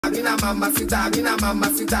If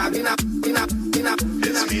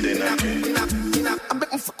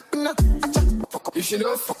she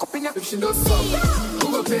don't fuck up in ya, if she don't suck,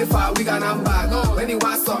 who go pay for we got number? No,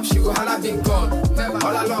 anyone suck, she go holla big gun. Never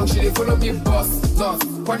all along, she dey follow me boss. Not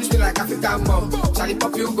punish me like African mom. Charlie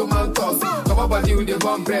pop you go mount us. Cover body with the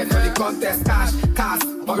bomb bread for the contest. Cash,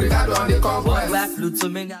 obrigado on the conquest. Black flute to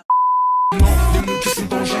me.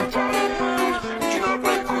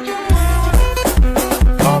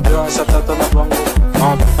 Ambiance tata na bongo,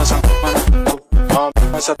 ambiance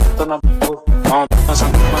tata na bongo, ambiance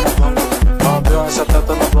na bongo, ambiance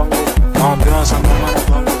tata na bongo, ambiance na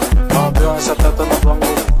bongo, ambiance tata na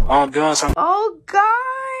bongo, ambiance. Oh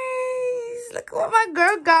guys, look what my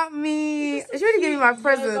girl got me. She already gave me my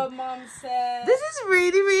present. What mom said. This is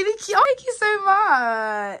really, really cute. Oh, thank you so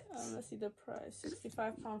much. Let's see the price.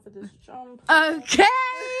 £65 for this jump. Okay.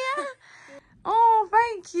 Oh,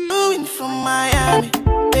 thank you. Moving from Miami,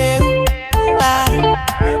 Peru, Peru,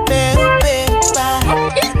 Peru,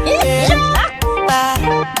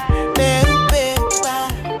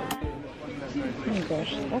 Oh my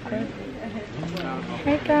gosh, okay.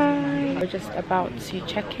 Hey guys, we're just about to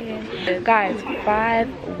check in. Guys,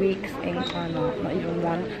 5 weeks in Ghana. Not even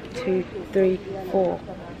 1, 2, 3, 4.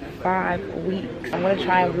 5 weeks. I'm gonna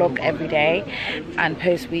try and vlog every day and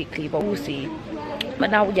post weekly, but we'll see.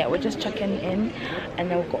 But now, yeah, we're just checking in, and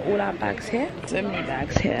then we've got all our bags here. So many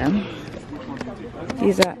bags here.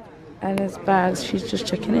 These are Anna's bags. She's just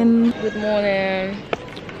checking in. Good morning.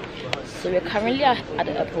 So we're currently at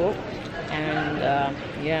the airport, and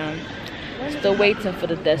yeah, still waiting for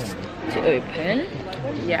the desk to open.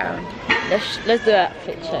 Yeah. Let's do a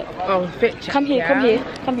fit check. Oh, fit check. Come here, yeah.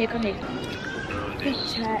 come here. Fit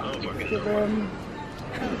check. Given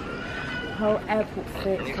whole airport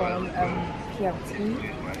fit from PLT.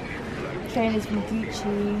 Trainers from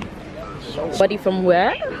DETTY. Buddy from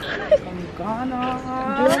where? From Ghana.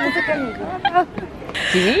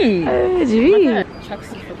 Gee.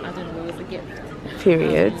 Tracksuit from I don't know, it was a gift.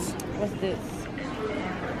 Period. What's this?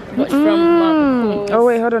 Watch from Marco. Oh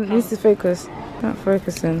wait, hold on. It needs to focus. Not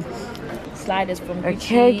focusing. Sliders from Gucci.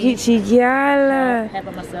 Okay, Gucci, yeah. Hair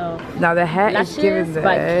by myself. Now the hair Lashes is given there.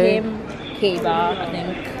 By Kim K-Bar, I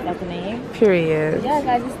think that's the name. Period. Yeah,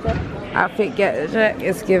 guys, it's the outfit get check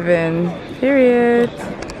is given. Period.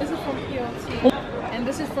 This is from PLT. And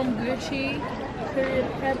this is from Gucci. Period.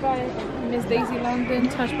 Hair by Miss Daisy London.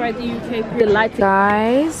 Touched by the UK. Delighted.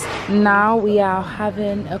 Guys, now we are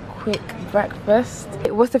having a quick breakfast.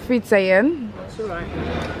 What's the food saying? It's alright.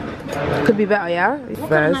 Could be better, yeah? What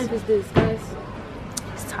kind of knife is this, guys?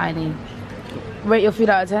 It's tiny. Rate your food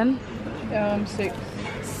out of 10? 6.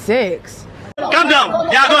 6? Calm down.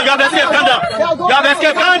 Yeah, go. Y'all best escape. Calm down. Y'all best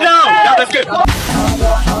escape. Calm down. Y'all best escape.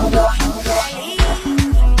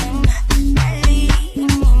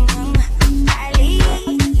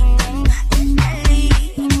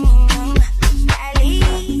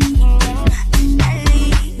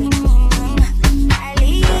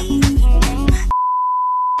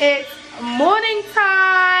 It's morning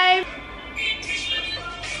time.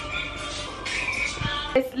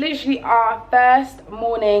 It's literally our first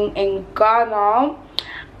morning in Ghana,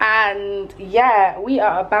 and yeah, we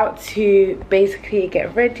are about to basically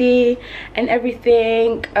get ready and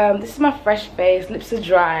everything. This is my fresh face, lips are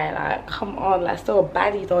dry, like come on, like still a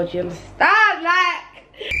baddie though, do you understand? Like,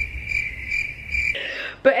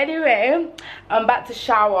 but anyway, I'm about to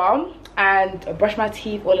shower and brush my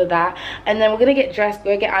teeth, all of that, and then we're gonna get dressed,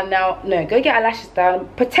 go get our lashes done,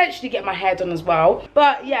 potentially get my hair done as well.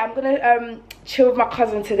 But yeah, I'm gonna chill with my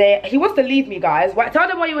cousin today. He wants to leave me, guys. Why? Tell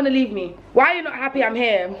them why you want to leave me. Why are you not happy I'm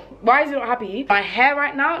here? Why is he not happy? My hair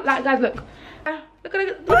right now, like, guys, look at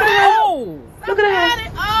it, look at her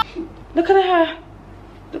hair, look at her hair,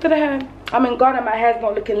 look at her hair. I'm in Ghana, my hair's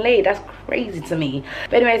not looking laid. That's crazy to me.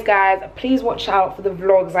 But anyways, guys, please watch out for the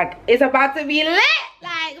vlogs. Like, it's about to be lit.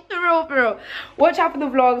 Like, for real. Watch out for the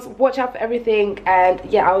vlogs. Watch out for everything. And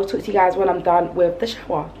yeah, I will talk to you guys when I'm done with the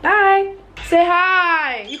shower. Bye. Say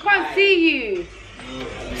hi. You can't see you.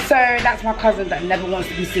 So that's my cousin that never wants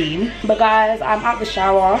to be seen. But guys, I'm out the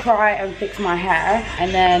shower. Try and fix my hair.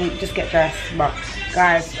 And then just get dressed. But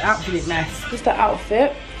guys, absolute mess. Just the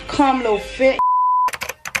outfit. Calm little fit.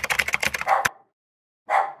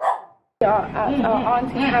 We are at our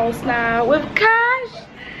auntie's house now with Cash.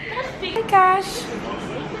 Hey Cash.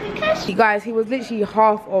 You guys, he was literally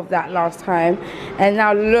half of that last time, and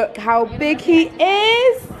now look how big he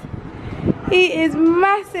is. He is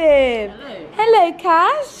massive. Hello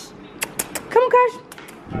Cash. Come on Cash.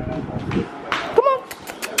 Come on.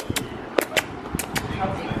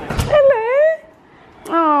 Hello.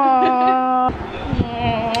 Aww.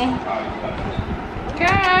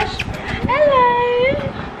 Cash. Cash.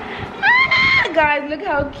 Hello. Ah, guys, look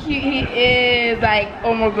how cute he is. Like,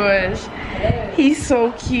 oh my gosh. He's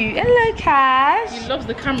so cute. Hello, Cash. He loves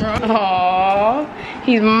the camera. Aww.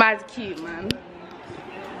 He's mad cute, man.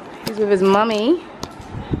 He's with his mummy.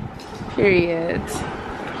 Period.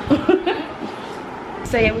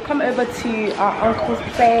 So yeah, we come over to our uncle's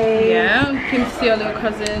place. Yeah, came to see our little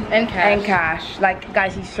cousin and Cash. And Cash. Like,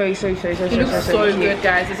 guys, he's so He looks so cute. good,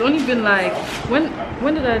 guys. It's only been like, when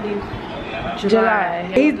did I leave?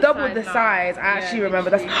 July. He's doubled the size. I actually remember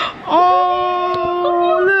that.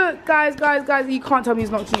 Oh, look, guys, you can't tell me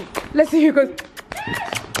he's not cute. Let's see who goes.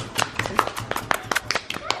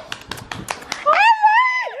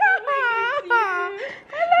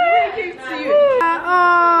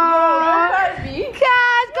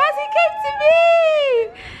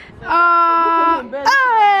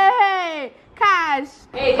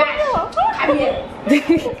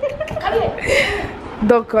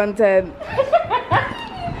 Dog content.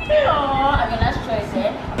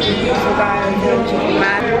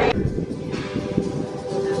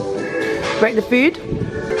 Rate the food?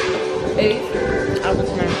 8 out of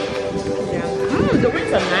 10. Yeah. The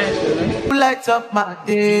wings are nice, really. Lights up my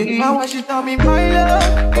day. My wife, she tell me my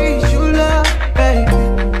love, hey, you love, baby.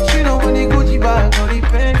 She know when they Gucci bag or the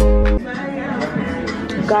pen.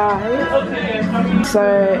 Guys, so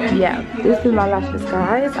yeah, this is my lashes,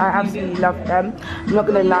 guys. I absolutely love them. I'm not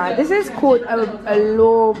gonna lie, this is called a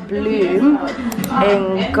Law Bloom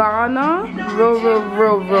in Ghana.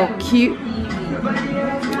 Real cute.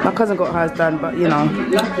 My cousin got hers done, but you know.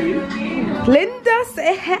 Linda,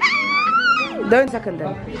 say hey. Don't second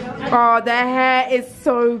them. Oh, their hair is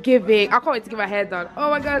so giving. I can't wait to get my hair done. Oh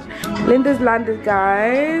my gosh. Linda's landed,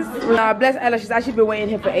 guys. Bless Ella, she's actually been waiting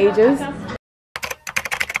here for ages.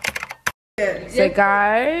 So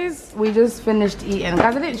guys, we just finished eating.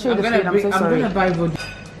 Guys, I didn't show the food, I'm so sorry. I'm gonna buy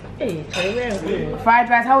Hey, fried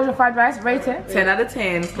rice, how was your fried rice? Rate it. 10 out of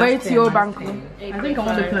 10. Rate your banco. I think I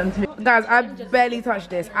want the plantain. Guys, I barely touched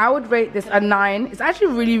this. I would rate this a 9. It's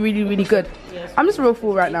actually really good. I'm just real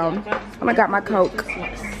full right now. And I got my Coke.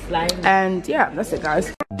 And yeah, that's it,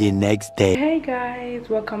 guys. The next day. Hey guys,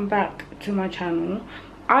 welcome back to my channel.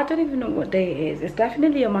 I don't even know what day it is. It's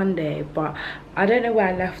definitely a Monday, but I don't know where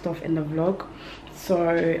I left off in the vlog. So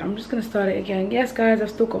I'm just gonna start it again. Yes guys,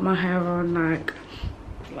 I've still got my hair on, like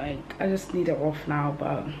I just need it off now,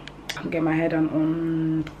 but I'll get my hair done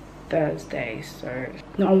on Thursday, so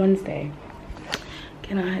not on Wednesday.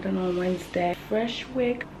 Get my hair done on Wednesday. Fresh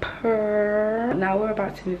wig purr. Now we're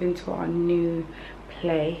about to move into our new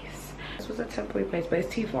place. This was a temporary place, but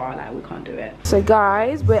it's too far, like we can't do it. So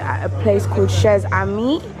guys, we're at a place called Chez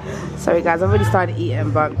Ami. Sorry guys, I've already started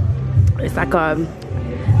eating, but it's like a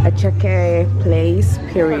cheque place,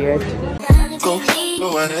 period. Go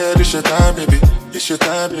ahead, it's your time, baby. It's your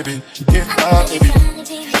time, baby. Get out, baby.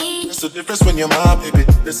 That's the difference when you're my baby.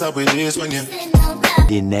 That's how it is when you're.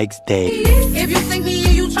 The next day. If you think me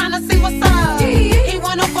and you tryna see what's up, he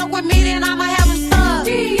wanna fuck with me, then I'ma have him stuck.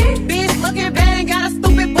 Bitch looking bad and got a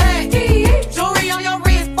stupid butt. Jewelry on your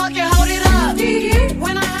wrist, fucking hold it up.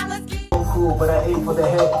 When I holla, cool, but I aim for the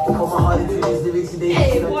head. Put my heart into these lyrics today.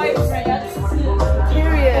 Hey, boyfriend,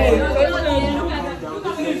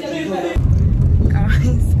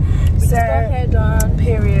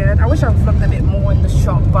 period. I wish I vlogged a bit more in the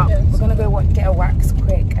shop, but we're gonna go get a wax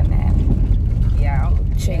quick and then yeah, I'll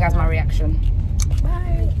show you guys my reaction.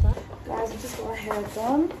 Bye. Guys, I just got my hair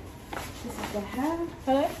done. This is the hair.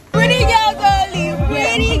 Hello? pretty girl girlie,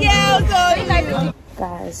 pretty girl girlie.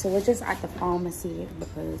 Guys, so we're just at the pharmacy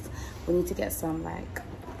because we need to get some like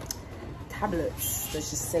tablets. Let's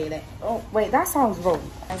just say that. Oh wait, that sounds wrong.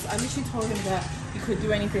 I literally told him that he could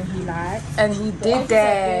do anything he liked, and he did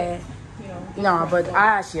that. No, but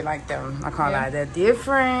I actually like them. I can't lie, they're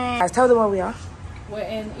different. Guys, tell them where we are. We're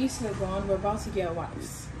in East Legon. We're about to get a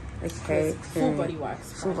wax. Okay. Full body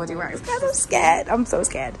wax. Full body wax. Guys, I'm scared. I'm so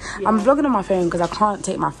scared. Yeah. I'm vlogging on my phone because I can't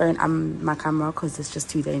take my phone and my camera because it's just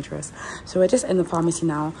too dangerous. So we're just in the pharmacy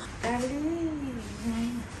now.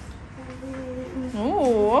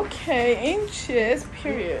 Oh, okay. Inches,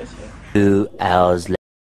 period. 2 hours later.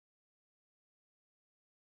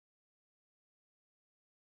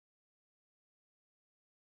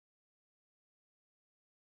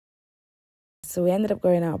 So we ended up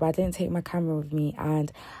going out, but I didn't take my camera with me and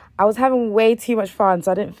I was having way too much fun,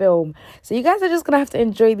 so I didn't film. So you guys are just gonna have to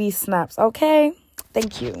enjoy these snaps, okay?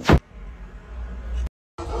 Thank you.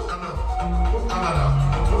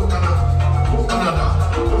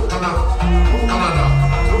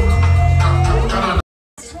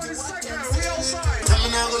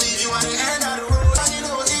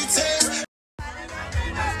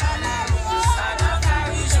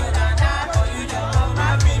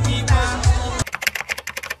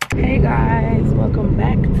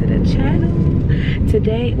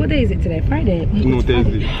 day. What day is it today? Friday? No,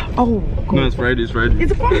 Thursday. Oh, God. No, it's Friday. It's Friday.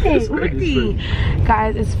 It's Friday It's Friday, already. it's Friday.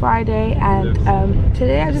 Guys, it's Friday and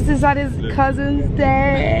today I just decided it's cousin's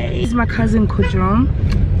day. This is my cousin Kujong.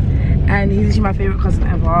 And he's actually my favorite cousin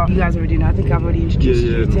ever. You guys already know. I think I've already introduced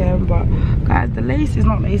you to him. But guys, the lace is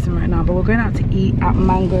not lacing right now. But we're going out to eat at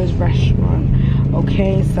Mango's restaurant.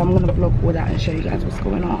 Okay, so I'm gonna vlog all that and show you guys what's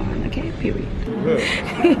going on. Okay, period.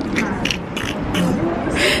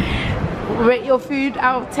 Rate your food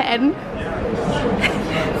out of 10.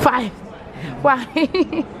 5. Why?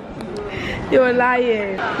 You're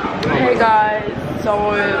lying. Hey guys, so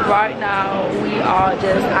right now we are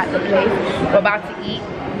just at the place. We're about to eat.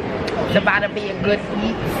 It's about to be a good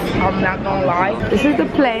eat, I'm not gonna lie. This is the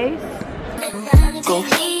place. Go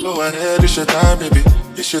ahead, it's your time, baby.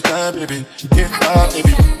 It's your time, baby. Get my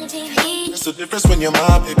baby. It's the difference when you're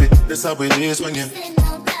my baby. That's how it is when you.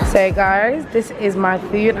 So guys, this is my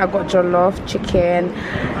food. I got jollof, chicken,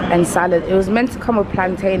 and salad. It was meant to come with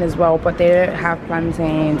plantain as well, but they don't have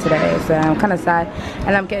plantain today, so I'm kind of sad.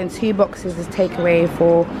 And I'm getting 2 boxes as takeaway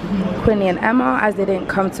for Quinny and Emma as they didn't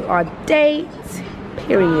come to our date.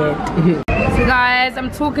 Period. So guys, I'm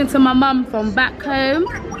talking to my mum from back home.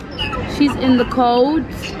 She's in the cold.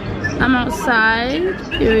 I'm outside.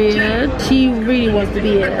 Period. She really wants to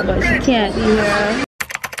be here, but she can't be here.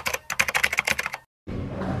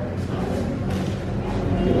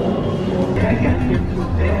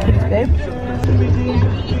 Babe.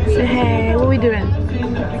 So hey, what are we doing?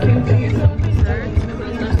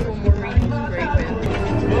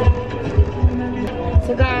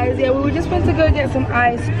 So guys, yeah, we just went to go get some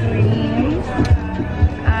ice cream,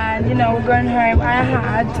 and you know, we're going home. I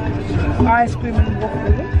had ice cream and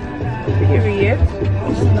waffle. Period.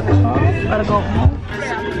 Just in the car. Gotta go home.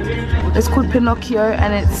 It's called Pinocchio,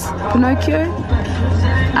 and it's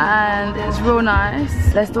real nice.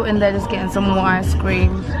 They're still in there just getting some more ice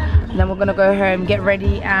cream, and then we're gonna go home, get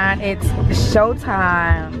ready, and it's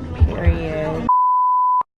showtime. Period.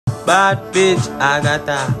 Bad bitch, I got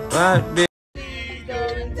that bad bitch.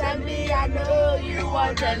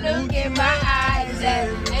 To look in my eyes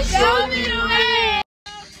and show me the way.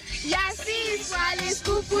 Yasi swali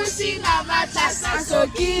skupusi na matasa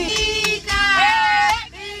sokika.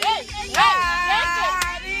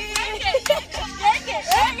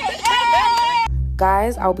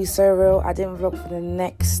 Guys, I'll be so real, I didn't vlog for the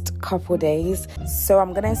next couple days, so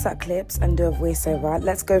I'm gonna insert clips and do a voiceover.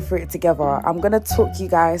 Let's go through it together. I'm gonna talk you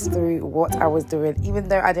guys through what I was doing, even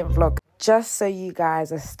though I didn't vlog, just so you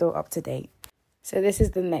guys are still up to date. So this is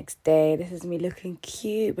the next day. This is me looking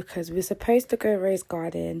cute because we were supposed to go Rose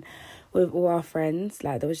Garden with all our friends.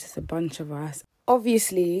 Like, there was just a bunch of us.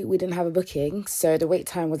 Obviously, we didn't have a booking, so the wait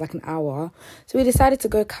time was like an hour. So we decided to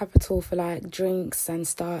go Capital for like drinks and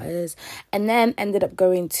starters, and then ended up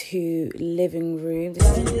going to living room.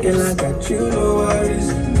 This is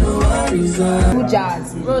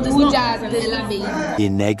The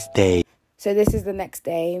next day. So this is the next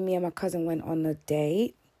day. Me and my cousin went on a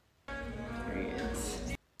date.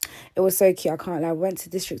 It was so cute, I can't lie. I went to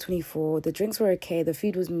District 24. The drinks were okay. The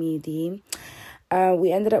food was medium.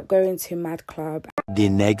 We ended up going to Mad Club. The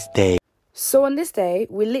next day. So on this day,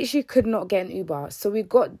 we literally could not get an Uber. So we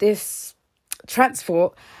got this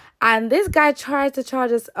transport. And this guy tried to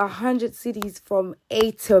charge us 100 cedis from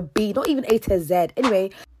A to B. Not even A to Z.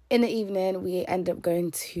 Anyway, in the evening, we ended up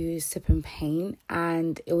going to Sip and Paint.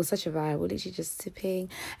 And it was such a vibe. We're literally just sipping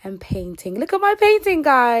and painting. Look at my painting,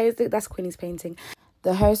 guys. That's Quinny's painting.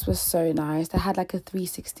 The host was so nice. They had like a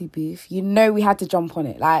 360 booth. You know we had to jump on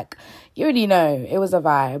it. Like, you already know. It was a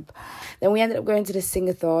vibe. Then we ended up going to the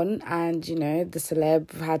sing-a-thon. And, you know, the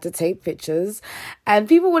celeb had to take pictures. And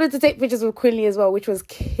people wanted to take pictures with Quinley as well, which was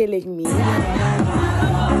killing me.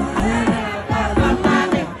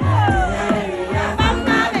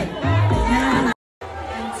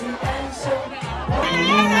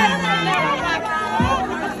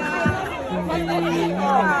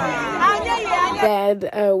 Then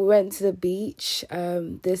we went to the beach.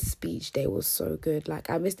 This beach day was so good. Like,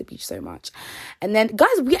 I missed the beach so much. And then,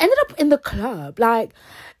 guys, we ended up in the club. Like,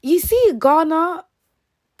 you see Ghana,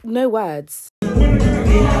 no words. Guys,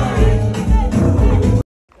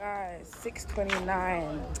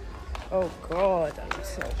 6:29. Oh God, I'm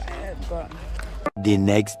so bad. But The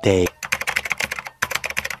next day.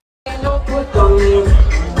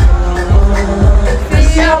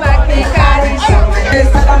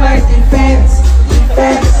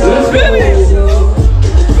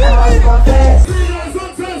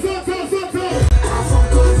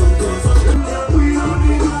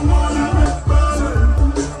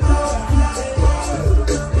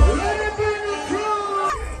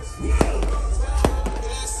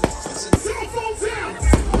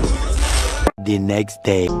 the next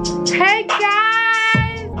day. Hey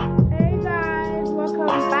guys, welcome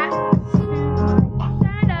back to my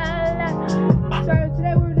channel. So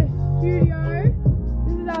today we're in the studio.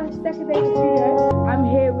 This is our second day in the studio. I'm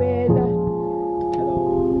here with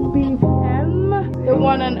BPM, the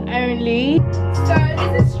one and only. So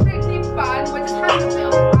this is strictly fun. We're just having a bit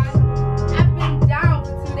of fun. I've been down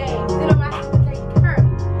for 2 days. Didn't have to take care of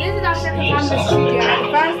me. This is our second time in the studio. The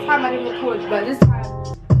first time I didn't record, but this time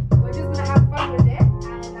we're just gonna have fun with it.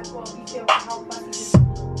 And I've got a video of how fun it is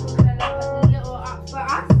cooking a little up for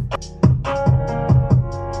us.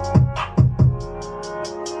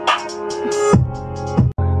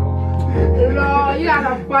 Lord, you guys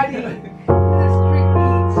are funny. This is strictly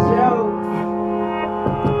jokes.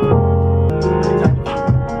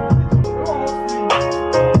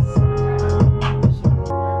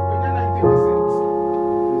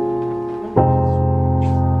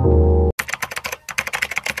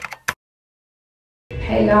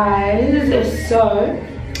 Hey guys, so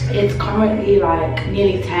it's currently like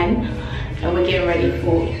nearly 10 and we're getting ready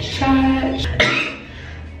for church.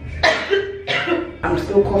 I'm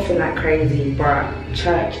still coughing like crazy, but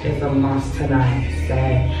church is a must tonight, so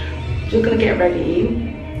just gonna get ready.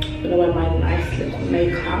 I'm gonna wear my nice little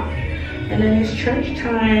makeup and then it's church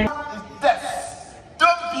time.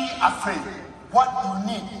 Don't be afraid. What you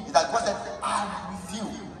need is that God said, I will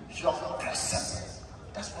reveal your presence.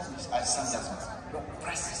 That's what I sang that song. Your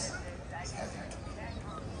presence is heaven to me.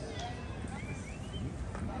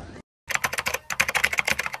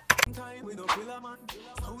 Time with no killer man,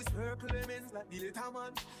 so it's purple lemons like the little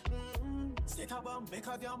man. Set a bomb, make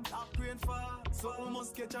a damn black rain fall. So we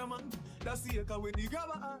must catch a man. That's the echo with the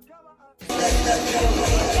grabber.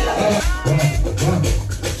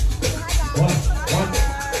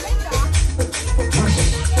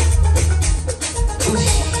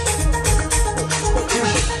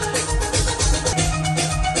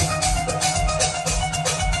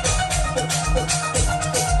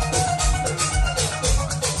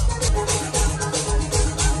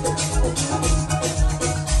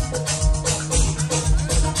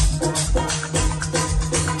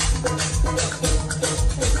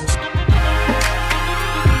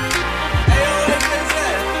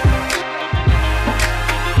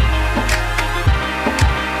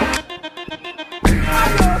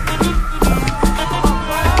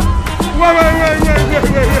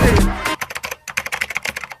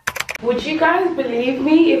 Would you guys believe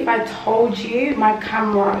me if I told you my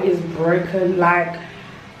camera is broken? Like,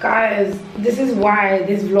 guys, this is why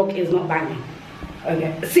this vlog is not banging.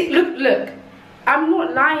 Okay, see, look, I'm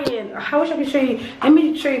not lying. I wish I could show you. Let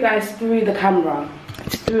me show you guys through the camera,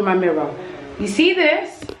 through my mirror. You see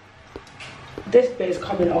this? This bit is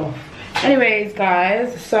coming off. Anyways,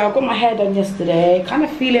 guys, so I got my hair done yesterday. Kind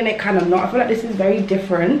of feeling it, kind of not. I feel like this is very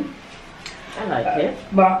different. I like it.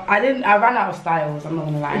 But I ran out of styles, I'm not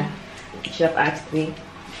gonna lie. Chef asked me.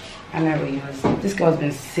 I know he was. This girl's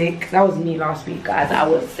been sick. That was me last week, guys. I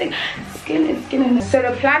was sick. Skin. So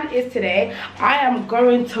the plan is today, I am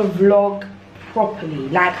going to vlog properly.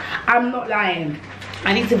 Like, I'm not lying.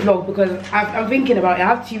 I need to vlog because I'm thinking about it. I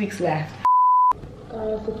have 2 weeks left.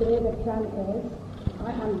 Guys, so today the plan is,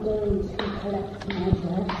 I am going to collect my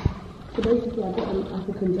dress. So basically, I got an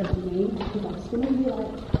African dress made. Because I'm just going to be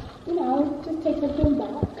like, you know, just take everything back.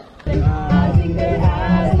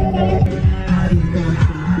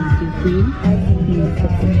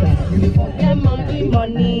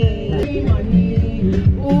 Money.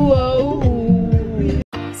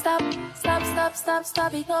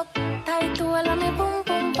 Stop it up. Tight to all of me boom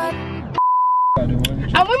boom pat.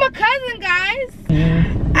 I'm with my cousin, guys.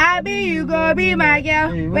 I be you go be my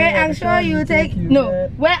girl. Where I show you take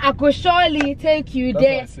where I could surely take you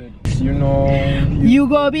there. You know, you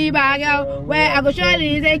go be my girl. Where I could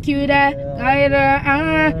surely take you there.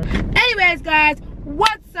 Anyways, guys,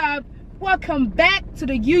 what's up? Welcome back to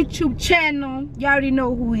the YouTube channel. You already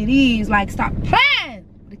know who it is. Like, stop playing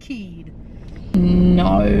the kid.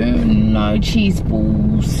 No cheese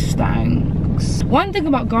balls, thanks. One thing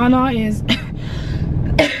about Ghana is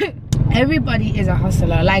everybody is a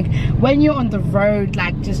hustler. Like, when you're on the road,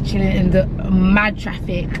 like just chilling in the mad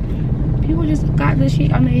traffic, people just got the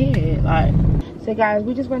shit under here. Like, so guys,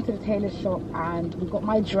 we just went to the tailor shop and we got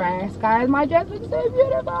my dress. Guys, my dress looks so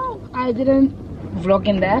beautiful. I didn't vlog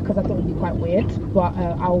in there because I thought it would be quite weird, but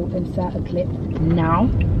I'll insert a clip now.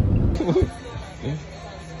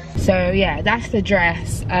 So yeah, that's the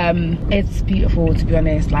dress. It's beautiful, to be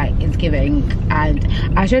honest. Like, it's giving. And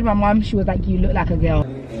I showed my mom. She was like, you look like a girl.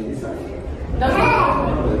 Yeah,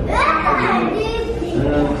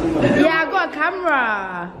 I got a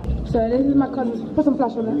camera. So this is my cousin. Put some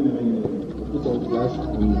flash on it.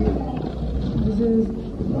 This is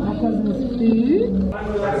my cousin's food.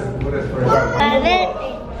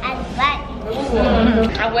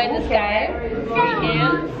 I wear this guy.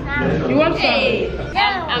 You want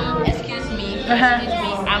some? Excuse me.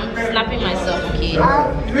 I'm snapping myself, okay?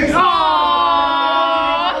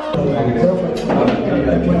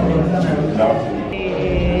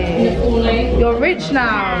 You're rich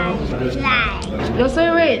now. You're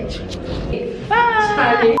so rich.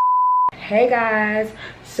 Bye. Hey guys,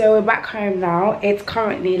 so we're back home now. It's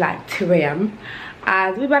currently like 2 AM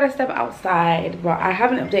and we better step outside, but I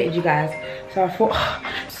haven't updated you guys, so I thought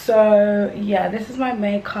so yeah, this is my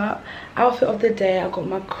makeup outfit of the day. I got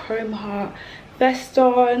my chrome heart vest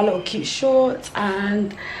on, a little cute shorts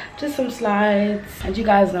and just some slides, and you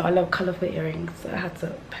guys know I love colorful earrings, so I had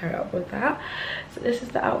to pair it up with that. So this is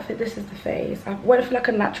the outfit, this is the face. I went for like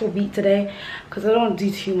a natural beat today because I don't want to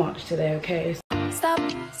do too much today, okay? Stop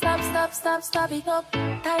it up.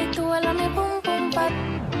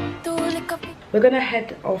 We're gonna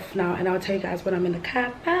head off now and I'll tell you guys when I'm in the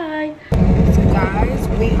cab. Bye. So guys,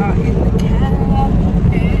 we are in the cab.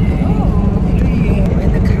 We're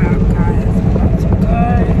in the cab, guys. We're about to go.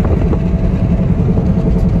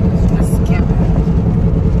 Let's get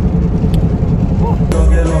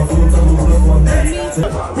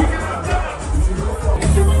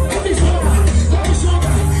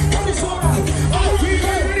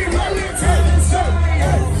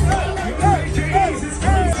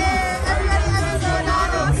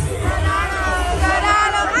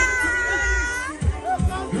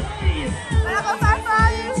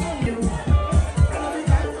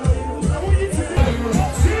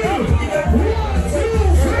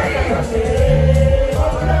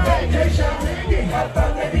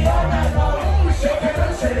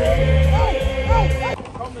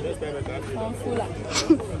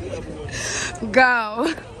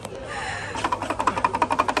go.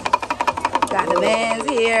 Got the man's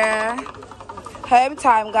here. Home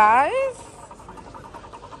time, guys.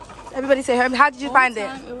 Everybody say home. How did you find it?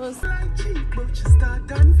 It was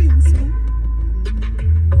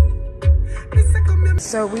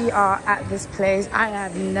so we are at this place. I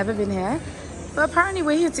have never been here, but apparently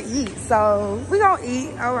we're here to eat, so we gonna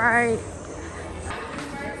eat. All right.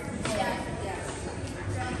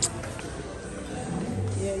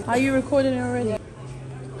 Are you recording it already?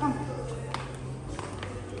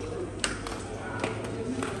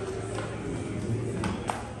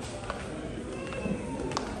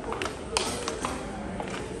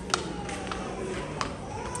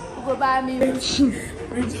 Goodbye, me.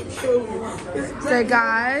 So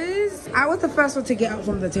guys, I was the first one to get up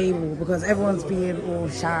from the table because everyone's being all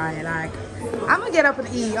shy. Like, I'm gonna get up and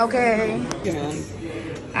eat, okay?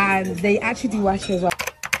 And they actually do wash as well.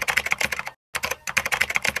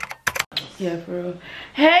 Yeah, for real.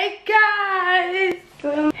 Hey guys!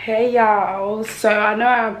 Hey y'all. So I know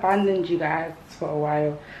I abandoned you guys for a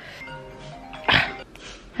while.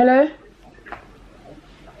 Hello?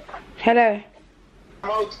 Hello? I'm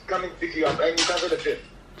out coming to pick you up and you cover the trip.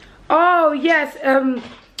 Oh yes,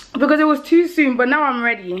 because it was too soon, but now I'm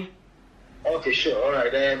ready. Okay, sure.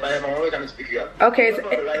 Alright, then I'm always coming to pick you up. Okay,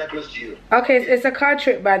 I'm right close to you. Okay, it's a car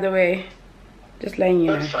trip, by the way. Just letting you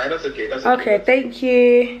know. That's fine, that's okay. That's okay, thank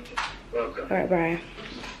you. Welcome. Alright, bye.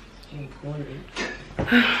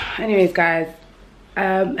 Anyways, guys,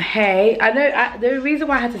 hey, I know the reason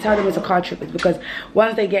why I had to tell them it's a car trip is because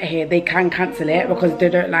once they get here, they can cancel it because they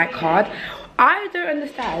don't like card. I don't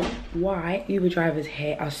understand why Uber drivers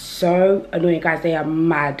here are so annoying, guys. They are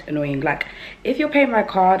mad annoying. Like, if you're paying by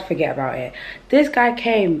card, forget about it. This guy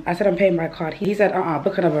came, I said I'm paying by card. He said,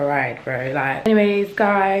 book another ride, bro. Like, anyways,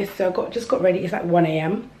 guys, so just got ready. It's like 1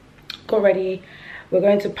 AM. Got ready. We're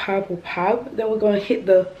going to Purple Pub. Then we're going to hit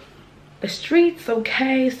the streets,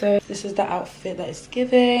 okay? So this is the outfit that it's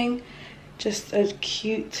giving. Just a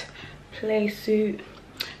cute play suit.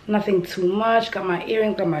 Nothing too much. Got my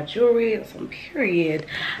earrings, got my jewelry, that's on period.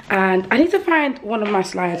 And I need to find one of my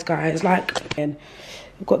slides, guys. Like, and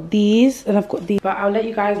I've got these and I've got these, but I'll let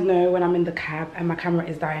you guys know when I'm in the cab and my camera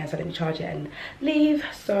is dying, so let me charge it and leave.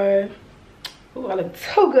 So, ooh, I look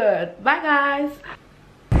so good. Bye, guys.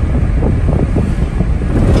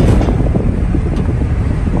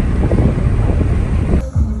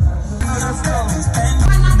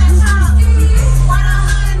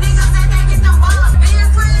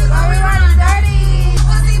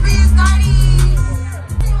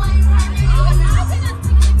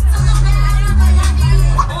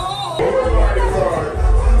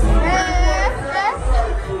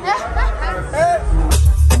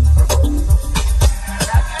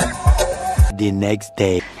 The next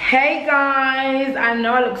day. Hey guys, I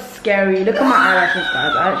know I look scary. Look at my eyelashes,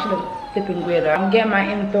 guys. I actually look flipping weirdo. I'm getting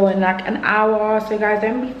my info in like an hour, so guys,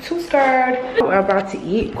 don't be too scared. We're about to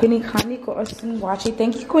eat. Queenie kindly got us some wache.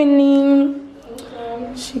 Thank you, Queenie.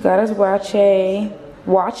 She got us wache.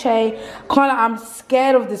 Wache. Connor, I'm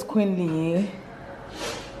scared of this Quinley.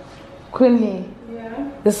 Quinley.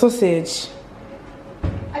 Yeah. The sausage.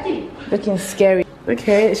 I think. Looking scary.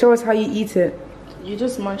 Okay, show us how you eat it. You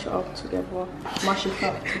just munch it up together. Mash it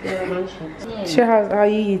up together. Munch it. Show how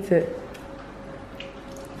you eat it.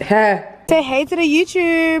 Hey. Say hey to the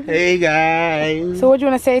YouTube. Hey guys. So what do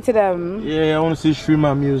you want to say to them? Yeah, I want to see stream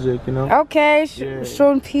my music, you know. Okay,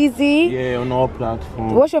 Sean Peasy. Yeah, on all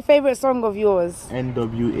platforms. What's your favorite song of yours?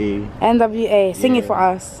 NWA. NWA. Sing it for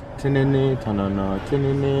us. Tinene, tanana,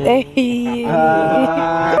 tinene. Hey.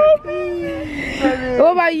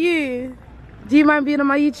 What about you? Do you mind being on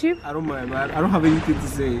my YouTube? I don't mind, man. I don't have anything to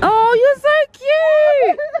say. Oh, you're so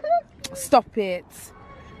cute. Stop it.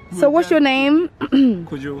 So what's your name?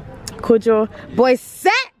 Kojo. Kojo. Boy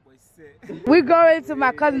set. We're going to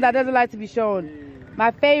my cousin that doesn't like to be shown.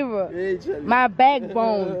 My favorite. My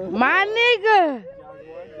backbone. My nigga.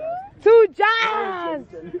 Two jobs.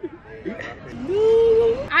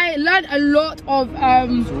 I learned a lot of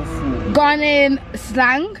Ghanaian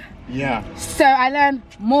slang. Yeah. So I learned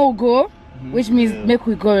mogo, which means make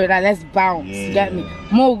we go, like let's bounce. Yeah. Get me?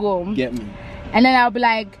 Mogo. Get me. And then I'll be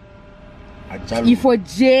like, you for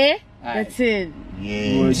J, that's it.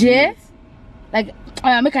 Yeah. J, like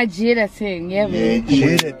make a J that thing. Yeah,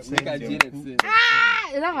 J that thing. Ah,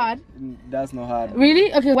 is that hard? That's not hard.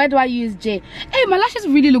 Really? Okay, where do I use J? Hey, my lashes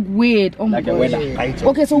really look weird. Oh my god.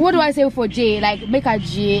 Okay, so what do I say for J? Like make a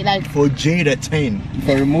J, like for J the thing.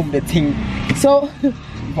 For remove the thing. So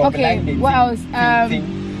okay, what else?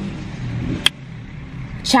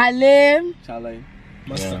 Chale. Chale.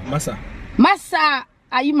 Masa. Masa,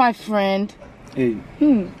 are you my friend? Hey.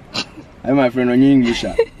 I'm my friend on English.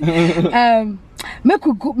 Make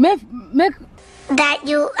we go, make that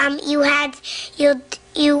you had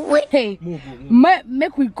hey,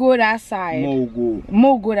 make we go that side.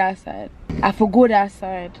 More go that side. I forgot that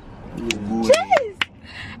side. Jeez,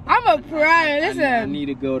 I'm a pro. Listen, I need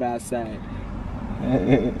to go that side.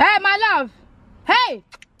 Hey, my love. Hey.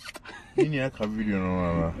 It's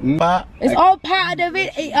all part of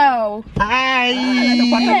it. Oh. Hi.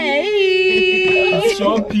 Hey.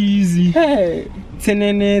 So peasy. Hey.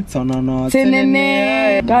 Tinene, tonana,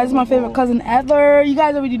 tinene. Guys, my favorite cousin ever. You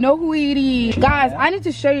guys already know who it is. Guys, I need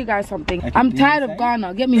to show you guys something. I'm tired of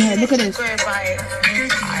Ghana. Get me here. Look at this.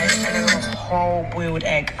 Whole boiled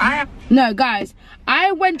egg. No, guys,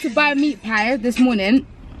 I went to buy meat pie this morning.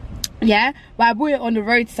 Yeah, but I bought it on the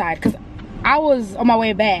roadside because I was on my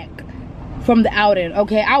way back from the outing.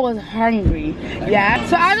 Okay, I was hungry. Yeah,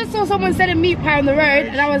 so I just saw someone selling meat pie on the road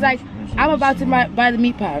and I was like, I'm about to buy the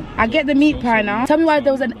meat pie. I get the meat pie now. Tell me why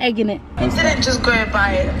there was an egg in it. I didn't just go and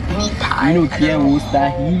buy meat pie and a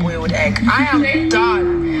boiled egg. I am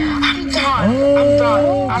done. I'm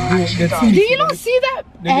done. I'm actually done. Do you not see that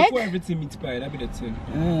egg? Before everything meat pie, that'd be the thing.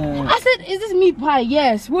 I said, is this meat pie?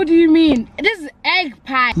 Yes. What do you mean? This is egg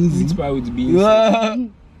pie. Meat pie with beans.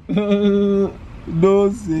 No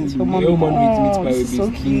sense. Oh, this is so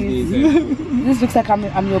cute. This looks like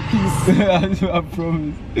I'm your piece. I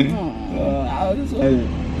promise.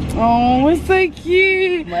 Oh, it's so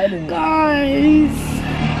cute. Guys,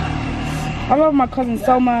 I love my cousin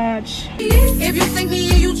so much. If you think me,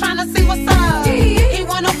 you tryna see what's up. He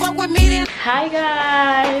wanna fuck with me then. Hi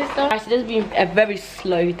guys. So this has been a very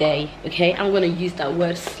slow day. Okay, I'm gonna use that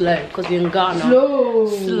word slow because we're in Ghana.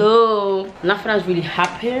 Slow. Nothing has really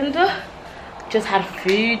happened. Just had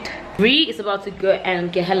food. Bree is about to go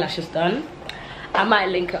and get her lashes done. I might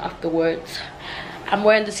link her afterwards. I'm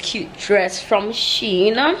wearing this cute dress from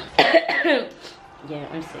Shein. Yeah,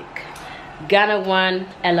 I'm sick. Ghana 1,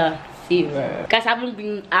 Ella 0. Guys, I haven't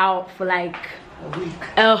been out for like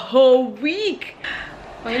a whole week.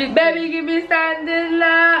 Baby, give me standing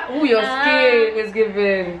la. Oh, your skin is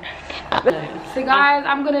giving. So guys,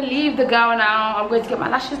 I'm gonna leave the girl now. I'm going to get my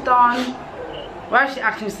lashes done. Why is she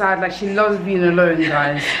acting sad? Like she loves being alone,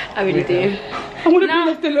 guys. I really do. I want to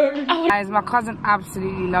be left alone. Guys, my cousin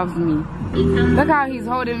absolutely loves me. Look how he's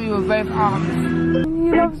holding me with both arms.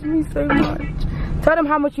 He loves me so much. Tell them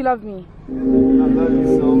how much you love me. I love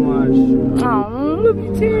you so much. Oh, love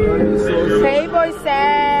you too. Hey, boy,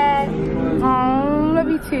 sad. Oh, love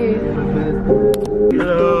you too.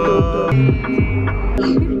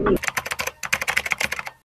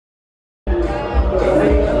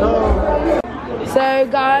 So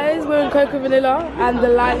guys, we're in Coco Vanilla and the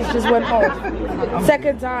lights just went off.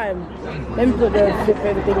 Second time. Let me put the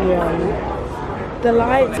flipping thing here on. The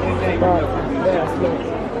lights,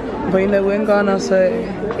 but But you know, we're in Ghana, so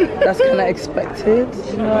that's kind of expected.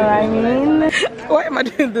 You know what I mean? Why am I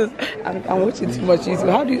doing this? I'm watching too much YouTube.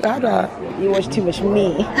 How do I? You watch too much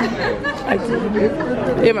me. I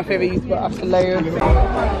do. You're my favorite YouTuber after Leo.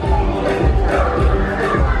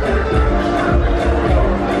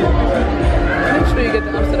 Make sure you get the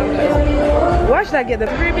Amsterdam guys. Why should I get the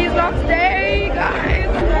freebies on today, guys?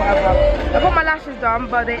 Whatever. I got my lashes done,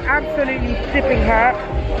 but they absolutely flipping hurt.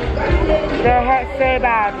 They hurt so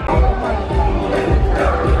bad.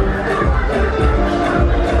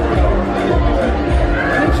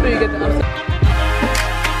 Make sure you get the Amsterdam.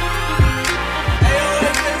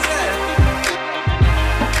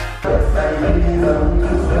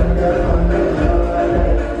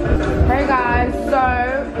 Hey guys, so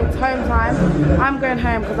it's home time. I'm going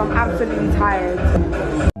home because I'm absolutely tired.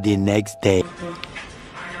 The next day.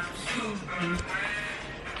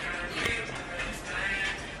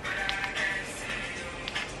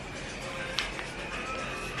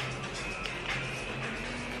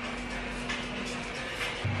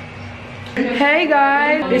 Hey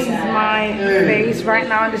guys, this is my face right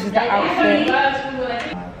now and this is the outfit.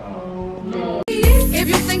 If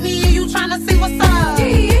you think me and you tryna see what's up,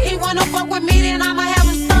 he wanna fuck with me, then I'ma have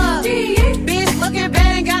him stuck. Bitch looking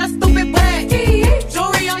bad and got a stupid butt.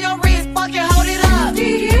 Jewelry on your wrist, fucking hold it up.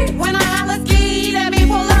 When I holla ski, that mean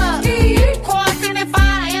pull up. Car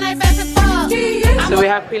 55 and I fast as fuck. So we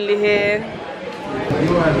have Quinley here. Hey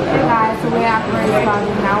guys, so we're at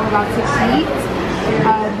breakfast now. We're about to eat.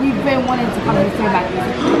 We've been wanting to come and say like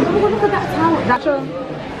this. Oh, look at that towel.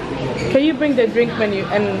 Can you bring the drink menu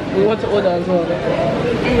and we want to order as well?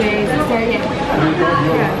 Anyways, so yeah.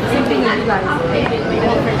 Same thing as you guys.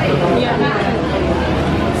 Yeah.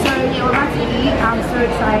 So yeah, we're about to eat. I'm so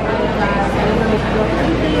excited guys.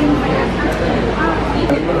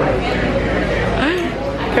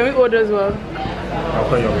 Can we order as well?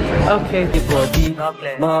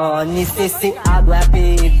 Okay. Money say água é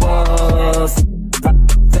pipos.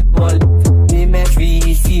 Payment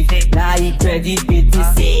receive. Now you credit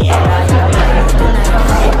BTC.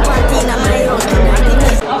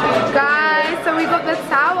 Guys, so we got the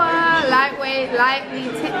tower. Lightweight, lightly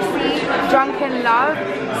tipsy, drunken love,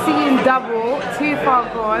 seeing double, too far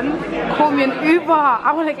gone. Call me an Uber.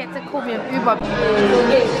 I want to get to call me an Uber.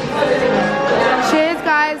 Cheers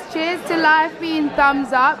guys, cheers to life being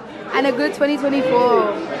thumbs up and a good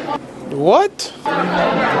 2024. What?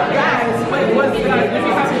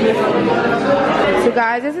 So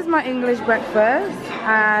guys, this is my English breakfast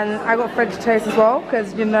and I got French toast as well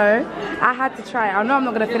because you know, I had to try it. I know I'm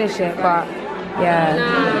not going to finish it, but yeah.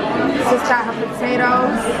 Sister have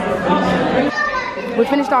potatoes. We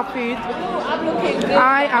finished our food.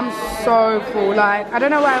 I am so full, like I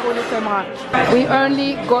don't know why I ordered so much. We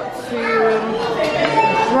only got to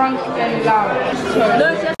drunken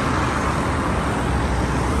love.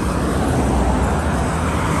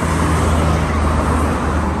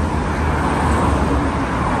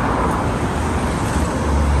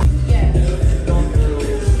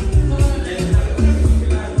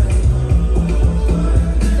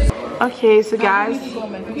 Okay, so guys,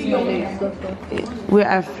 we're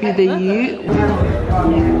at Feed the You.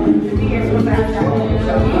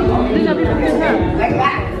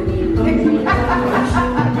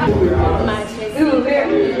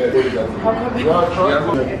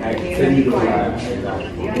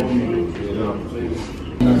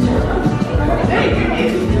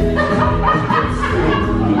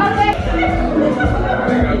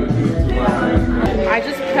 I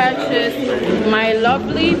just purchased my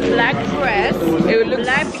lovely black dress. It looks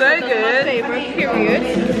black so good. My favorite, period.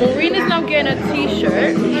 Maureen is now getting a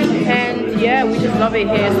t-shirt, and yeah, we just love it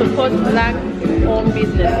here. Support black-owned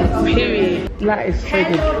businesses. Period. That is so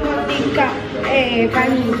good.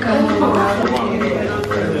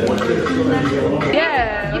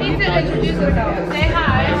 Yeah. You need to introduce yourself. Say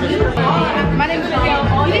hi. My name is Miguel.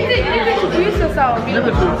 You need to introduce yourself.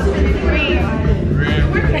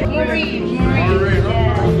 Maureen.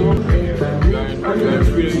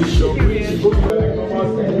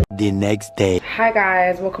 The next day. Hi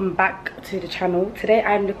guys, welcome back to the channel. Today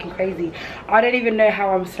I'm looking crazy. I don't even know how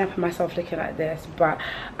I'm snapping myself looking like this, but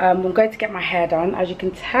I'm going to get my hair done. As you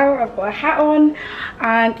can tell, I've got a hat on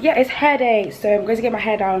and yeah, it's hair day, so I'm going to get my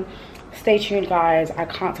hair done. Stay tuned guys. I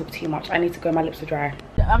can't talk too much. I need to go, my lips are dry.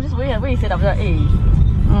 I'm just waiting. Wait, you said I was at age.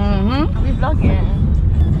 We vlogging.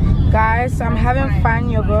 Guys, so I'm having fan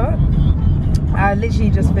yogurt. I literally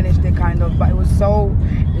just finished it kind of, but it was so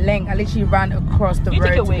late. I literally ran across the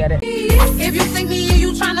road to get it. If you think me and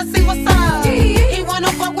you tryna see what's up, he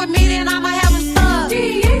wanna fuck with me, then I'ma have him stuck.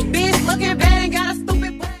 Bitch looking bad and got a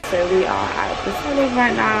stupid butt. so we are at the salon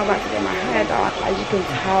right now, about to get my hair done. As you can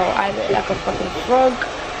tell, I look like a fucking frog,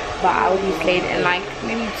 but I will be slayed in like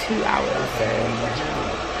maybe 2 hours. So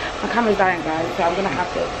my camera's dying, guys, so I'm gonna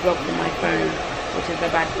have to vlog from my phone, which is the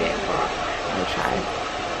bad bit, but I'll try.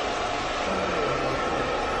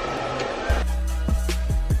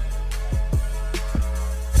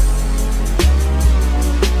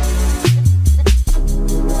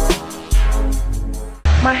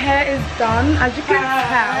 My hair is done, as you can tell.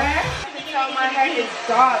 My hair is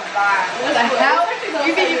done. Like, what the hell?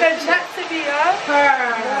 You can even chat to me, huh?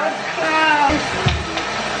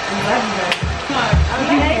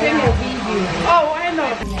 Oh, I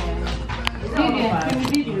know.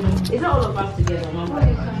 It's not all of us together, Mama.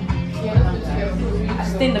 I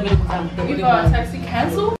stay in the middle. You got a taxi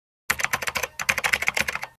cancel?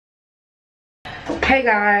 Hey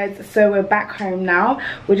guys, so we're back home now.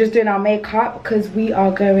 We're just doing our makeup because we are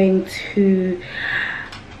going to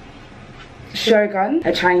Shogun,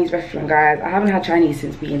 a Chinese restaurant, guys. I haven't had Chinese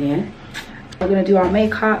since being here. We're gonna do our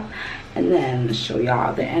makeup and then show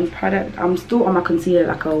y'all the end product. I'm still on my concealer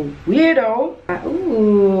like a weirdo.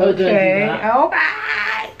 Ooh, okay,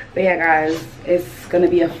 okay. But yeah, guys, it's gonna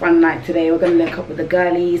be a fun night today. We're gonna link up with the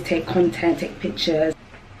girlies, take content, take pictures.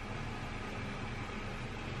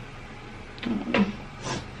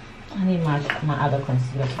 I need my other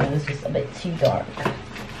concealer, so this is a bit too dark.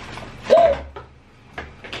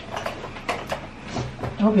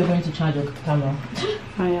 I hope you're going to charge your camera.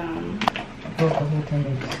 I am. I broke the whole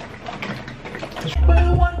thing.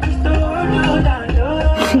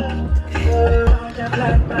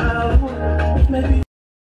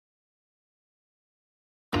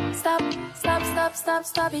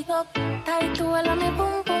 Stop it up. Tight to all of me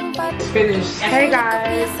boom boom but Finished. Hey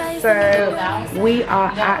guys, so we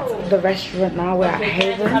are at the restaurant now. We're at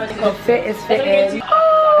Haven. The fit is fitting.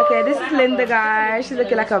 Okay, this is Linda, guys. She's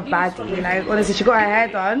looking like a baddie. Like, honestly, she got her hair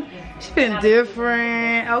done. She's feeling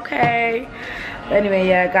different. Okay. But anyway,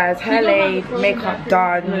 yeah, guys, hair laid, makeup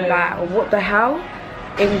done. Like, what the hell?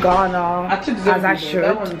 In Ghana, as I should.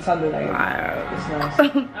 That one sounded like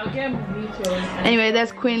anyway,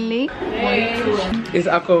 there's Quinley. It's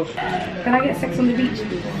Akov. Can I get sex on the beach?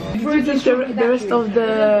 The rest of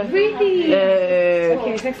the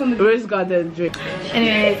okay, sex on the beach. Rose Garden drink.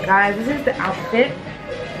 Anyways, guys, this is the outfit.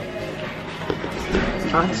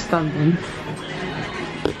 Outstanding.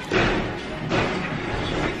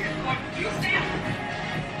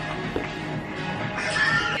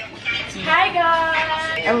 Hi guys.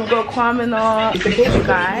 And we've got Kwame now. This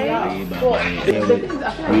guy.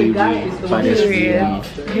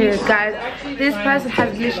 Here, guys, this person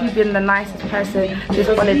has literally been the nicest person this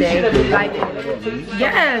holiday. Like,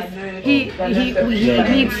 yes, he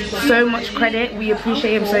needs so much credit. We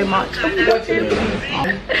appreciate him so much.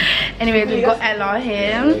 Anyways, we've got Ella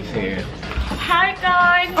here. Hi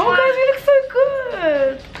guys. Oh guys, you look so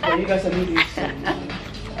good. You guys are meeting.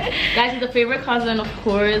 Guys, he's the favorite cousin, of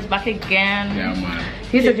course, back again. Yeah, man.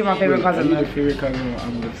 He's such my favorite cousin. I'm the favorite cousin.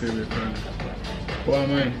 I'm the favorite cousin. Who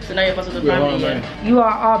am I? So now you're part of the family. Yeah. You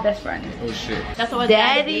are our best friend. Oh shit. That's our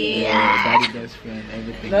daddy. Yeah, daddy, best friend,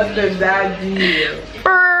 everything. That's the daddy.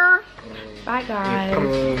 Bye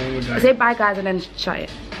guys. Say bye guys and then shut it.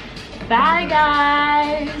 Bye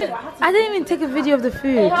guys. I didn't even take a video of the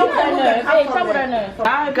food.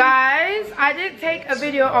 Guys, I didn't take a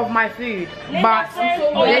video of my food, but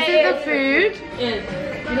this is the food.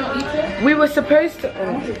 You don't eat it? We were supposed to.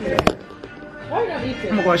 Why not eat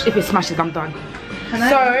it? Oh my gosh, if it smashes, I'm done.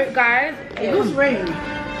 So, guys, it was rain.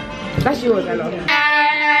 That's yours, Ella.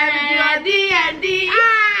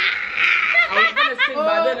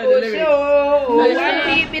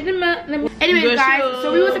 Anyways, guys,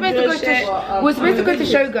 so we were supposed to go to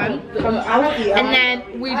Shogun, and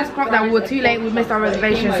then we just caught that we were too late. We missed our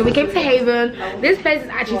reservation, so we came to Haven. This place is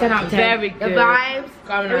actually 10 out of 10. Very good. The vibes,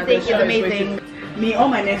 everything is amazing. Me, all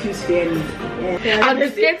my nephews fear me. Yeah. I'm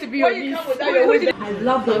just scared to be your niece. I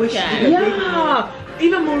love the way she did. Yeah,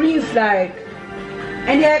 even Maureen's like.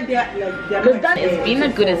 And it's been a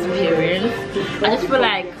good experience. I just feel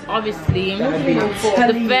like, obviously, the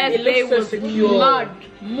first day was mud.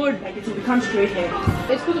 Like it will become straight hair.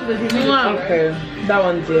 It's because of the Okay, that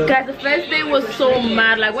one did. Guys, the first day was so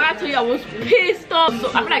mad. Like, when I tell you, I was pissed off. So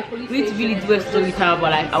I feel like we need to really do a story time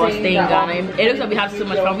about like our stay in Ghana. It looks like we had so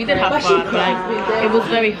much fun. We did have fun, but like it was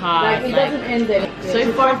very hard. Like,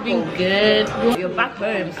 so far it's been good. We're back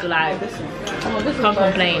home, so like can't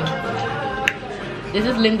complain. This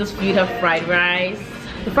is Linda's food, her fried rice.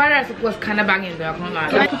 The fried rice was kind of banging though, I can't lie.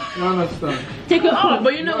 I understand. Take it off,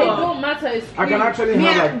 but you know what? It don't matter. It's I can actually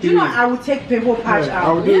have like do you know I would take the whole patch out?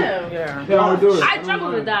 I would do it. Yeah. Yeah, I would do it. I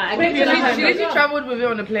traveled with that. She literally traveled with it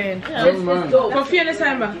on the plane. Kofi and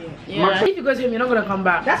December. Yeah. If you go to him, you're not gonna come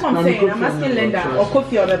back. That's what I'm saying. I'm asking Linda or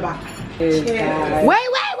Kofi or Beba. Wait.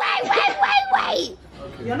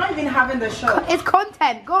 You're not even having the show. It's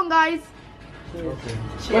content. Go on, guys.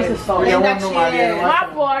 What's the song? Linda, cheers. My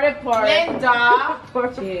body part. Linda.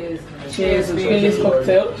 Cheers. Cheers. Finish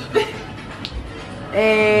cocktail.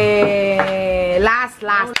 Last.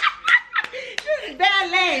 That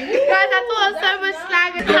lane. Guys, I thought so much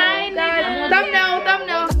slang. Thumbnail.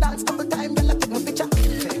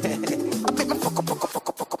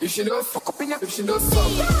 If she don't fuck up, if she don't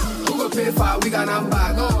suck, who go pay for we got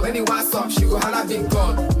number? No, when he wants up, she go holla been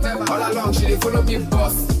gone. Never all along, she dey follow me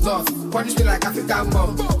boss. Not punish me like African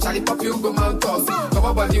mom. Charlie pop you go mount us. Come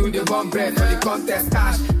up body with the bomb bread for the contest.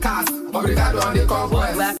 Cash, obrigado on the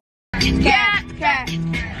conquest. Cat.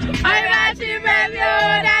 I got you, baby.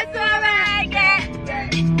 That's all I get.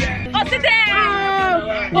 Oh, today.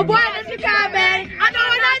 Oh, boy, that's your comment. I know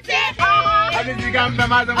what I said. I think you can be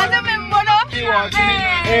mad. When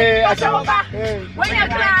you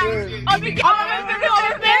cry, I'll be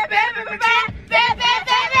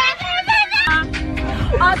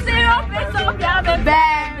I'll see your face so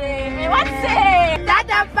baby. What's it?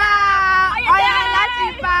 Dada ba. Oh yeah,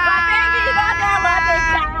 Latifa.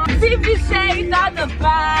 TV say Dada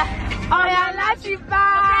ba. Oh yeah, Latifa.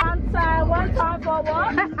 One time for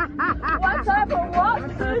what? One time for what?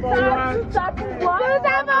 Two time for what? Two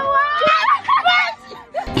time for what?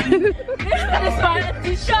 This one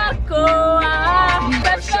is Shoko.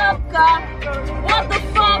 What the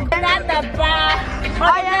fuck? Dada ba.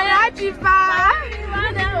 Oh yeah, Latifa.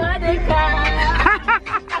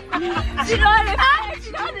 She don't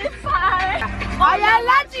fire. Oh yeah,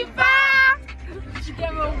 Latifa. She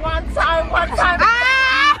gave me one time. One time.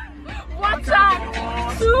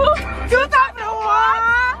 Two time for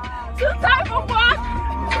what? Two time for what?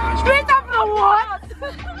 Three time for what?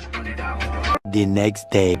 The next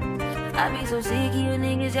day. I be so sick of you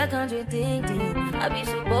niggas, you're contradicting. I be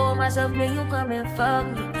so bored myself when you come and fuck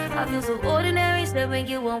me. I feel so ordinary, still when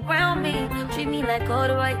you around me. Treat me like all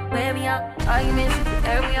the right, wear me out. Arguments,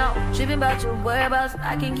 air me out. Tripping about your whereabouts.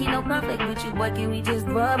 I can't keep no conflict with you, boy, can we just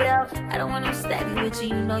rub it out? I don't want no steady with you,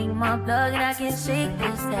 you know you my plug. And I can't shake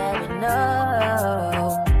this habit,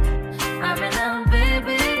 no. I'm in love,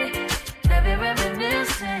 baby. Every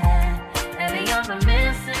reminiscing, every young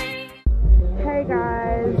missing. Hey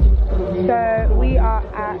guys, so we are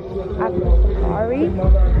at the safari.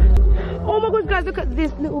 Oh my god guys, look at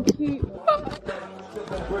this little cute.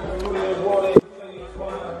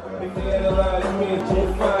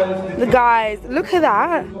 The guys, look at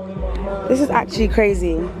that. This is actually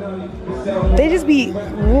crazy. They just be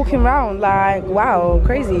walking around like, wow,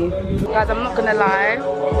 crazy. Guys, I'm not gonna lie,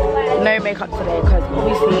 no makeup today because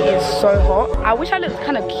obviously it's so hot. I wish I looked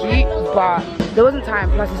kind of cute, but there wasn't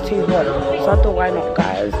time, plus it's too hot. So I thought, why not,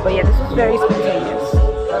 guys? But yeah, this was very spontaneous.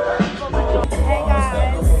 Hey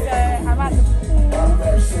guys, so I'm at the pool,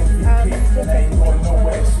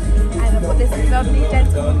 and I've got this lovely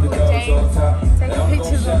gentleman called James taking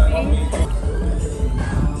pictures of me.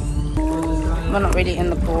 We're not really in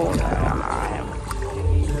the pool, so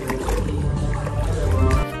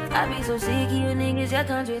I be so sick of you niggas, you're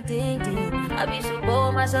contradicting. I be so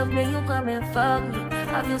bored myself when you come and fuck me.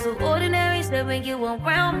 I feel so ordinary, still when you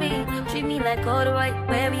around me. Treat me like all the right,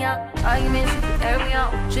 wear me out. Arguments, air me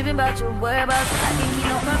out. Tripping about your whereabouts. I can't keep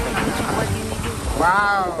no conflict with you, what can we do?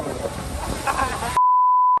 Wow.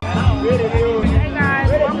 Hey guys,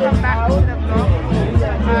 welcome back to the vlog.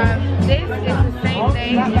 This is the same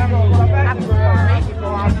day as Aqua Safari.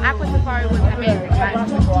 Aqua Safari was amazing. Like, I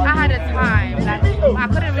had a time. Like, I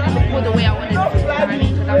couldn't really record the way I wanted to. You know what I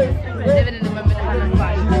mean? Because I was living in the moment and having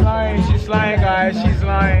fun. She's lying, guys. She's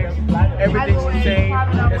lying. Everything's the same.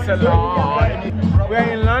 It's a lie. We're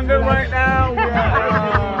in London right now. We're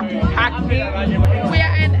Hackney. We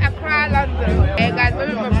are in Accra, London. Hey guys, we're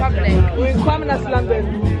in Republic. We're in Kwamen's London.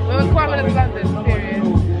 We're in Kwamen's London, period.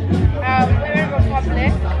 We're in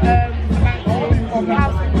Republic. About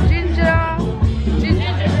House Ginger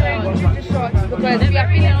shots because we are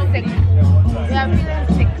feeling sick. We are feeling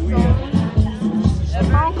sick, so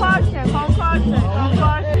concussion.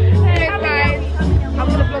 Hey guys, I'm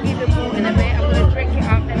gonna vlog in the pool in a bit. I'm gonna drink it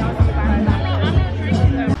up and I'll come back.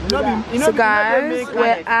 So guys,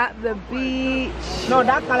 we're at the beach. No,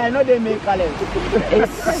 that color, I know they make color.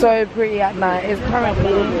 It's so pretty at night. It's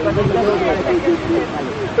currently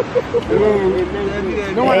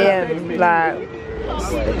AM, like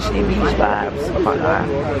Literally beach vibes. I can't lie.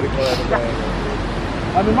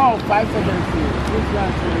 I'm about 5 seconds here.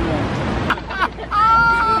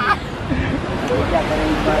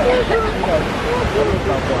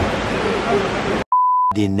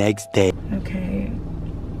 The next day. Okay.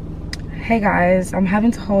 Hey guys, I'm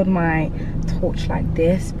having to hold my torch like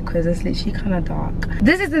this because it's literally kind of dark.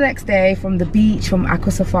 This is the next day from the beach, from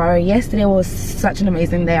Aqua Safari. Yesterday was such an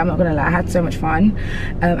amazing day, I'm not gonna lie. I had so much fun.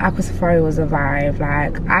 Aqua Safari was a vibe.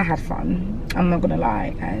 Like, I had fun, I'm not gonna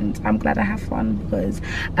lie, and I'm glad I have fun because,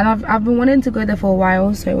 and I've been wanting to go there for a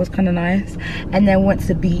while, so it was kind of nice. And then went to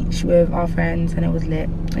the beach with our friends and it was lit,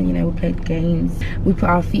 and you know, we played games, we put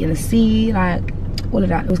our feet in the sea, like all of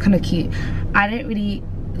that. It was kind of cute. I didn't really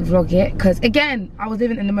vlog it because, again, I was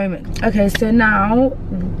living in the moment. Okay, so now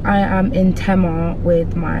I am in Tema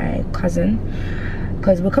with my cousin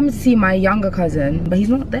because we're coming to see my younger cousin, but he's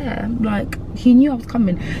not there. Like, he knew I was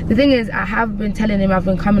coming. The thing is, I have been telling him I've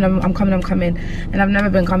been coming, I'm coming, and I've never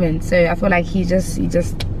been coming. So I feel like he just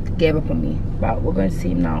gave up on me. But we're going to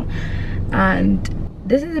see him now, and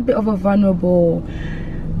this is a bit of a vulnerable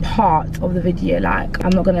part of the video. Like,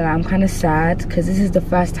 I'm not gonna lie, I'm kind of sad because this is the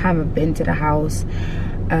first time I've been to the house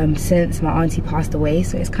since my auntie passed away.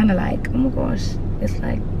 So it's kind of like, oh my gosh, it's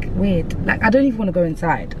like weird. Like, I don't even want to go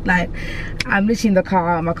inside. Like, I'm literally in the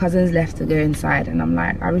car, my cousin's left to go inside, and I'm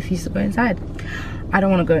like, I refuse to go inside. I don't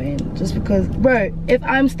want to go in just because, bro, if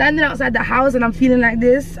I'm standing outside the house and I'm feeling like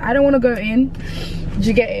this, I don't want to go in. Do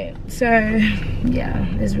you get it? So yeah,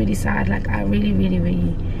 it's really sad. Like, I really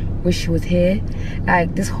wish she was here.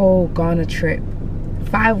 Like, this whole Ghana trip,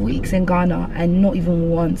 5 weeks in Ghana, and not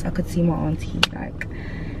even once I could see my auntie. Like,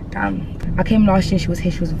 damn. I came last year, she was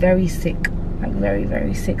here, she was very sick, like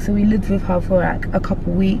very sick. So we lived with her for like a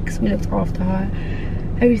couple weeks, we looked after her,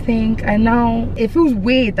 everything. And now it feels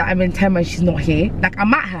weird that I'm in Tema and she's not here. Like,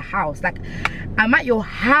 I'm at her house, like I'm at your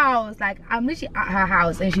house, like I'm literally at her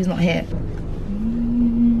house and she's not here.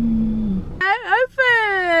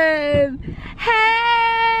 Open.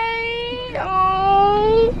 Hey.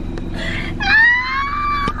 Oh.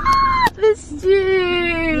 Missed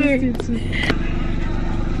you.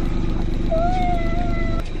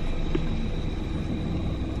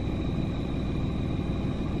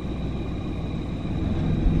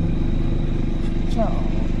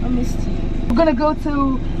 I missed you. We're gonna go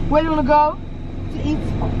to, where do you wanna go? To eat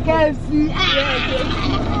KFC.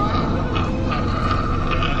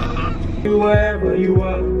 Wherever you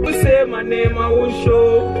are, you say my name, I will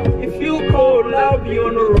show. If you call, I'll be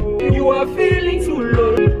on the road. You are feeling too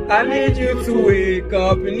low, I need you to wake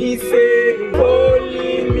up. And he say,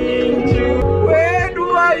 only me, you. Where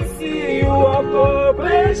do I see you? I've got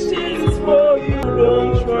questions for you.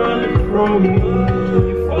 Don't run from me.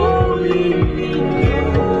 If only me, you.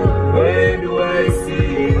 Where do I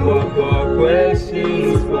see you? I've got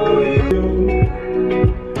questions for you.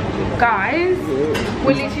 Guys,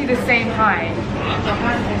 we're literally the same height.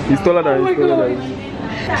 He's taller than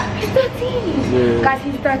He's 13. Yeah. Guys,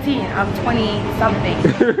 he's 13. I'm 20 something.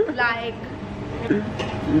 Like,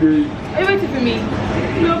 are you waiting for me?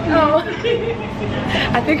 No. Oh.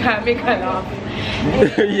 I think I make her laugh.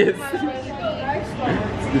 Yes.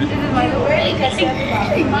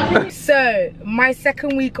 So, my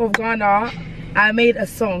second week of Ghana, I made a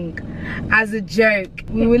song as a joke.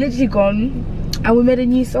 We were literally gone and we made a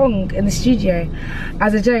new song in the studio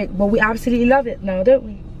as a joke, but we absolutely love it now, don't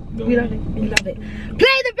we? We love it, we love it.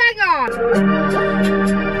 Play the banger!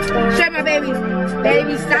 Show my baby,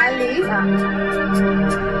 baby Sally.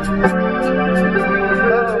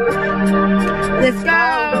 Let's go,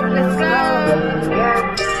 let's go.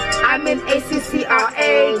 I'm in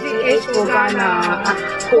ACCRA, for Ghana.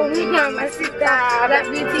 Call me Mama Sita, that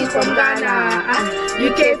beauty from Ghana.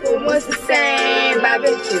 UK for most the same, bad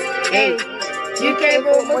bitches. Hey. UK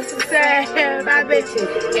for most the same, bad bitches.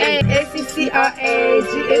 Hey, ACCRA,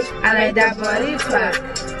 I like that body twerk,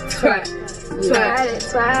 twerk, twerk,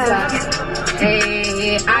 twerk.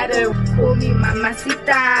 Hey, I don't call me Mama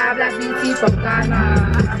Sita, black beauty from Ghana.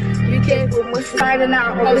 UK for most finding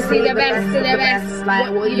out, obviously the best to the best. Like,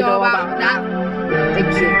 what you know about that?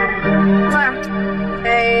 Thank you.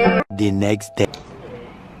 Hey. The next day.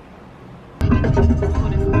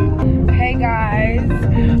 Hey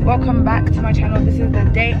guys, welcome back to my channel. This is the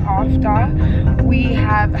day after. We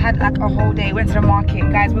have had like a whole day, went to the market.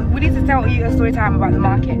 Guys, we need to tell you a story time about the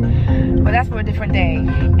market, but that's for a different day.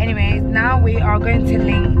 Anyways, now we are going to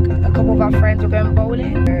link a couple of our friends. We're going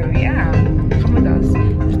bowling. So yeah, come with us.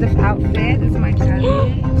 This is the outfit, this is my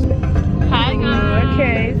challenge. Hi guys.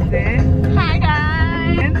 Okay, sis. Hi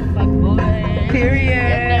guys. Fuck boy. Period.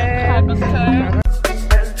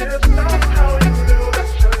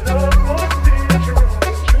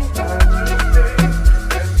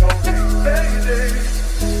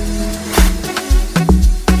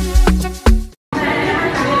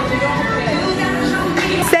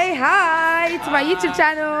 the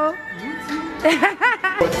channel.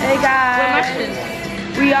 Hey guys.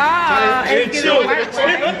 We are.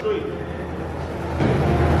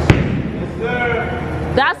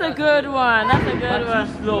 That's a good one. That's a good one.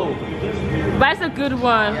 Slow. But it's a good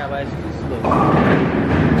one. Yeah, but it's too slow.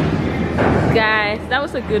 Guys, that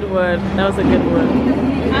was a good one. That was a good one.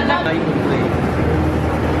 Now you can play.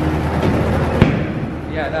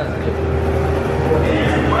 Yeah, that's good.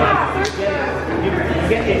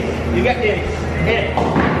 You get this.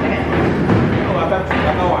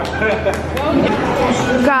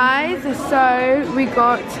 Guys, so we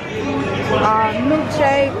got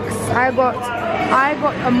milkshakes. I got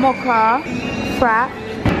a mocha frap,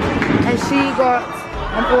 and she got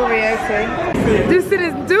an Oreo thing. Deuces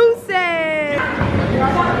is deuces.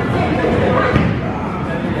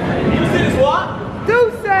 Deuces is what?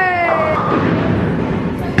 Deuces.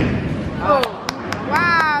 Oh,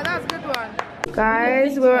 wow, that was a good one.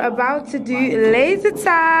 Guys, we're about to do laser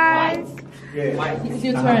tag. It's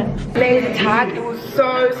your turn. Laser tag. It was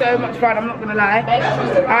so much fun. I'm not gonna lie.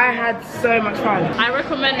 I had so much fun. I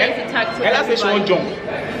recommend laser tag to Ella says she won't jump.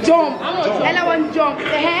 Jump. Ella won't jump. The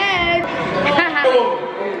head.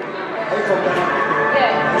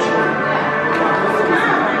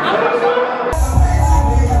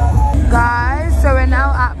 Guys, so we're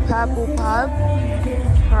now at Purple Pub.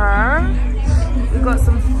 We got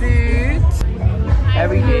some food.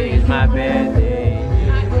 Every day is my birthday.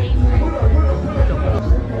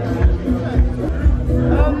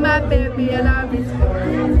 Oh my baby, I love you.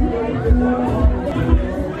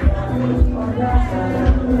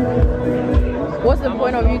 What's the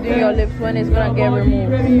point of you doing your lips when it's gonna get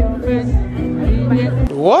removed?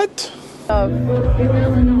 What?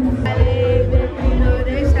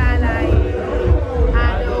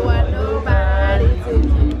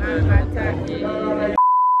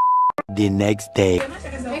 The next day.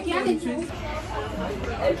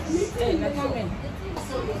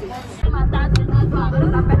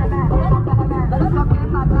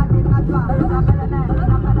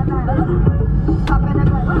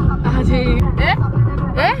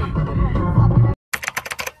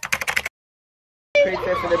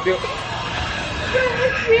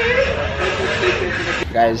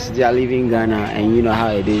 Guys, they are leaving Ghana, and you know how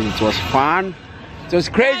it is. It was fun. It was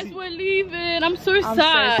crazy. Guys, we're leaving. I'm so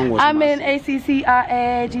sad. I'm in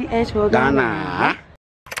ACCRAGH for Ghana.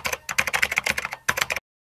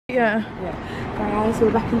 Yeah. Guys,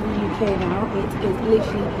 we're back in the UK now. It is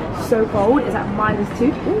literally so cold. It's at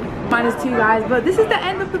 -2. -2, guys. But this is the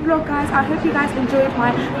end of the vlog, guys. I hope you guys enjoyed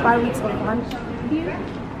my 5 weeks of fun.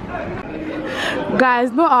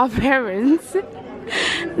 Guys, not our parents.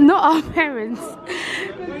 Not our parents.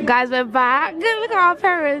 Guys, we're back. Look at our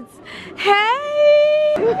parents. Hey!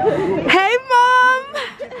 Hey, Mom!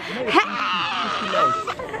 Hey!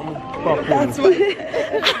 That's what.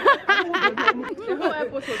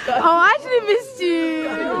 Oh, I actually missed you.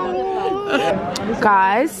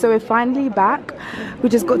 Guys, so we're finally back. We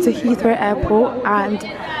just got to Heathrow Airport and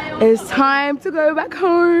it's time to go back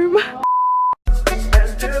home.